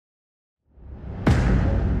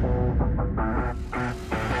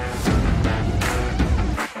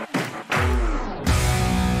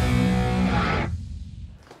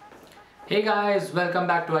Hey guys, welcome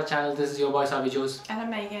back to our channel. This is your boy Sabijos. And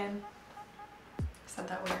I'm Megan. I said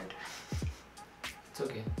that weird. It's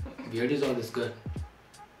okay. Weird is always good.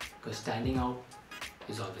 Because standing out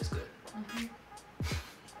is always good.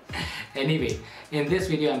 Anyway, in this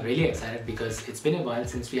video I'm really excited because it's been a while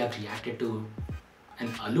since we have reacted to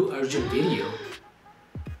an Allu Arjun video.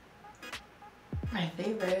 My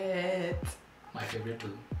favorite. My favorite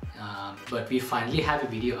too. But we finally have a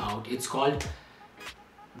video out. It's called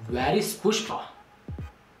Where is Pushpa?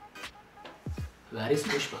 Where is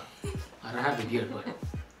Pushpa? I don't have a beard, but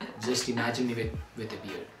just imagine me with a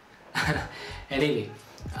beard. Anyway,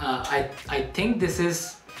 I think this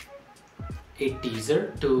is a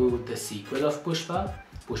teaser to the sequel of Pushpa,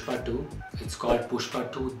 Pushpa 2. It's called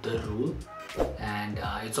Pushpa 2 The Rule, and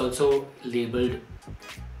it's also labeled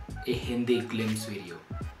a Hindi glimpse video.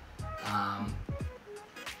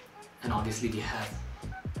 And obviously we have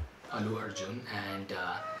Allu Arjun and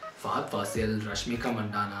Fahad Fasil, Rashmika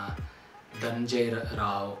Mandana, Dhananjay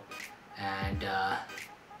Rao, and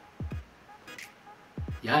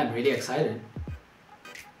yeah, I'm really excited.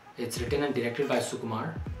 It's written and directed by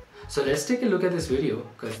Sukumar. So let's take a look at this video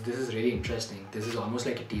because this is really interesting. This is almost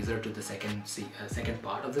like a teaser to the second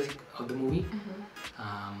part of the movie,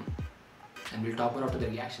 and we'll talk more after the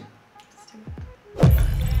reaction.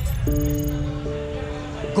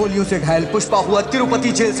 गोलियों से घायल पुष्पा हुआ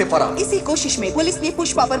Tirupati jail से फरार। इसी कोशिश में police ने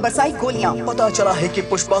पुष्पा पर बरसाई गोलियां। पता चला है कि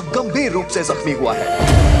पुष्पा गंभीर रूप से जख्मी हुआ है।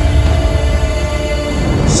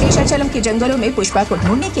 शेषाचलम के जंगलों में पुष्पा को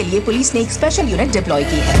ढूंढने के लिए पुलिस ने एक स्पेशल यूनिट डिप्लॉय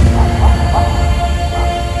की है।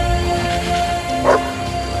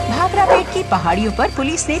 भाखरापेट की पहाड़ियों पर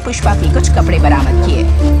पुलिस ने पुष्पा के कुछ कपड़े बरामद किए।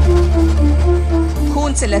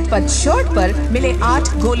 खून से लथपथ शर्ट पर मिले 8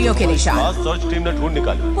 गोलियों के निशान। सर्च टीम ने ढूंढ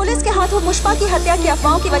निकाले। पुलिस के हाथों पुष्पा की हत्या की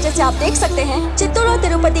अफवाहों की वजह से आप देख सकते हैं चित्तूर और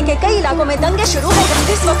तिरुपति के कई इलाकों में दंगे शुरू है।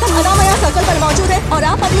 इस वक्त हम अनामया सर्कल पर मौजूद है और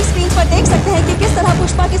आप अपनी स्क्रीन पर देख सकते हैं कि किस तरह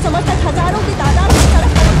पुष्पा के समर्थक हजारों की तादाद में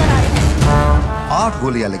सड़क पर उतर आए हैं। 8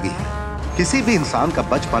 गोलियां लगी हैं। किसी भी इंसान का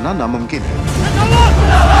बच पाना नामुमकिन है।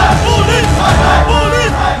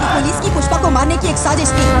 पुलिस की पुष्पा को मारने की एक साजिश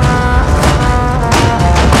थी।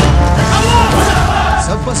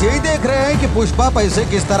 सब बस यही देख रहे हैं कि पुष्पा पैसे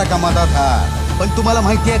किस तरह कमाता था। पण तुम्हाला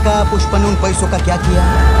माहिती आहे का पुष्पा ने उन पैसों का क्या किया?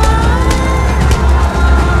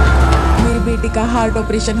 मेरी बेटी का हार्ट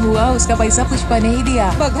ऑपरेशन हुआ, उसका पैसा पुष्पा ने ही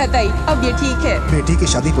दिया। बघताई, अब ये ठीक है। बेटी की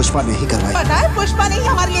शादी पुष्पा ने ही करवाई। पता है पुष्पा ने ही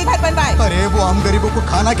हमारे लिए घर बनवाए। अरे वो हम गरीबों को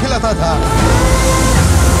खाना खिलाता था।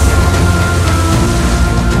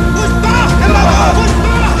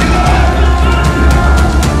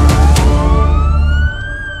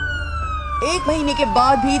 एक महीने के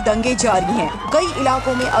बाद भी दंगे जारी हैं। कई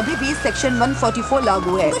इलाकों में अभी भी सेक्शन 144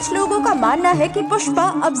 लागू है। कुछ लोगों का मानना है कि पुष्पा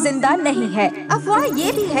अब जिंदा नहीं है। अफवाह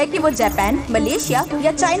ये भी है कि वो जापान, मलेशिया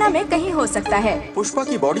या चाइना में कहीं हो सकता है। पुष्पा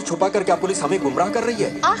की बॉडी छुपा कर क्या पुलिस हमें गुमराह कर रही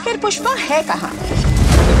है? आखिर पुष्पा है कहाँ?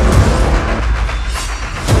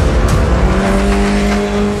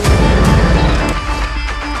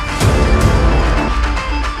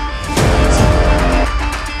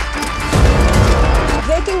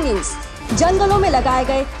 ब्रेकिंग न्यूज, जंगलों में लगाए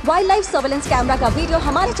गए वाइल्ड लाइफ सर्वेलेंस कैमरा का वीडियो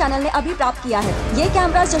हमारे चैनल ने अभी प्राप्त किया है। ये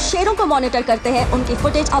कैमरा जो शेरों को मॉनिटर करते हैं, उनकी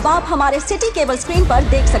फुटेज अब आप हमारे सिटी केबल स्क्रीन पर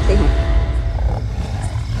देख सकते हैं।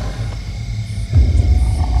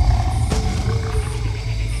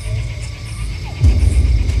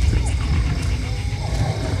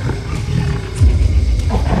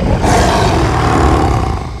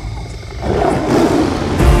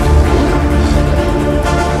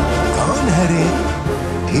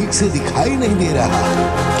 ठीक से दिखाई नहीं दे रहा।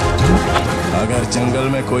 अगर जंगल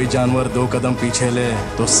में कोई जानवर 2 कदम पीछे ले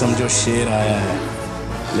तो समझो शेर आया है,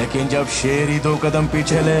 लेकिन जब शेर ही 2 कदम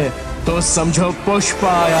पीछे ले तो समझो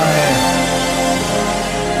पुष्पा आया है।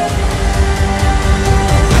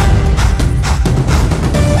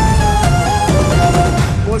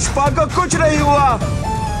 पुष्पा को कुछ नहीं हुआ,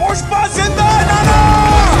 पुष्पा जिंदा है नाना।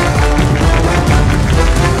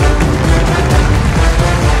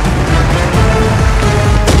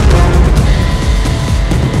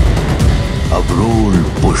 अब रोल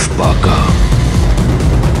पुष्पा का।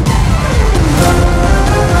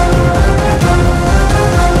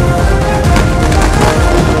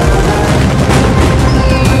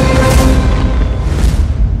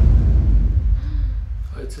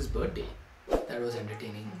 Oh, it's his birthday. That was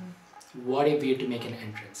entertaining. What a way to make an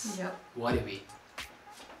entrance. Yep. What a way.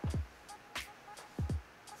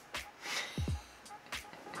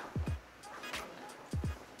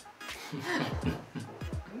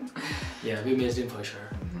 Yeah, we missed him for sure.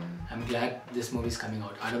 I'm glad this movie is coming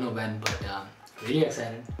out. I don't know when, but really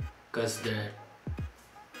excited because the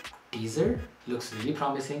teaser looks really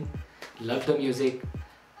promising. Loved the music,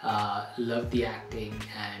 loved the acting,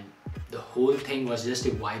 and the whole thing was just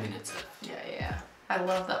a vibe in itself. Yeah. I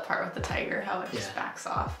love that part with the tiger, how it just backs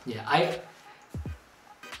off. Yeah,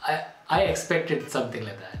 I expected something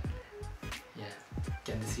like that. Yeah.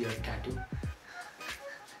 Can they see your tattoo?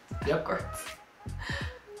 Yep. Of course.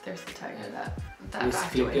 There's the tiger that Please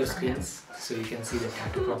backed flip away your from him. screens so you can see the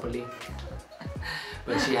tattoo properly.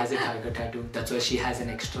 But she has a tiger tattoo. That's why she has an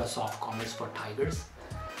extra soft corners for tigers.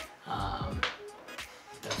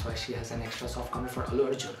 That's why she has an extra soft corner for Allu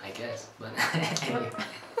Arjun, I guess. But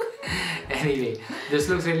anyway, this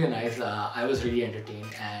looks really nice. I was really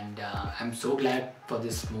entertained, and I'm so glad for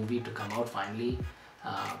this movie to come out finally.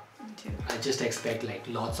 Me too. I just expect like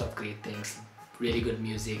lots of great things. Really good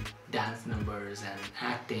music, dance numbers, and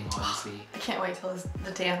acting, obviously. I can't wait till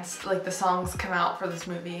the dance, like the songs come out for this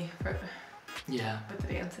movie. Yeah. With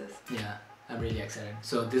the dances. Yeah, I'm really excited.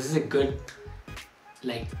 So this is a good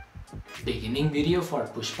like beginning video for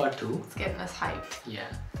Pushpa 2. It's getting us hyped.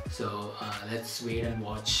 Yeah. So let's wait and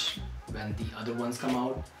watch when the other ones come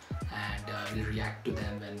out, and we'll react to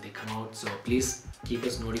them when they come out. So please keep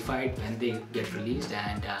us notified when they get released,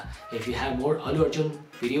 and if you have more Allu Arjun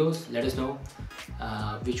videos, let us know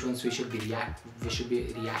which ones we should be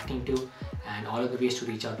reacting to, and all of the ways to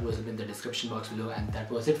reach out to us will be in the description box below. And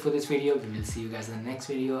that was it for this video. We will see you guys in the next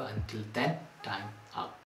video. Until then, time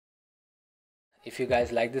out. If you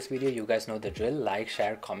guys like this video, you guys know the drill. Like,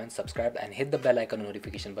 share, comment, subscribe, and hit the bell icon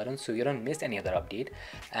notification button so you don't miss any other update.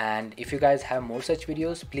 And if you guys have more such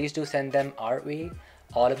videos, please do send them our way.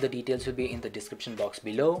 All of the details will be in the description box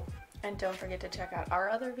below. And don't forget to check out our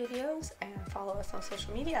other videos and follow us on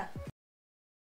social media.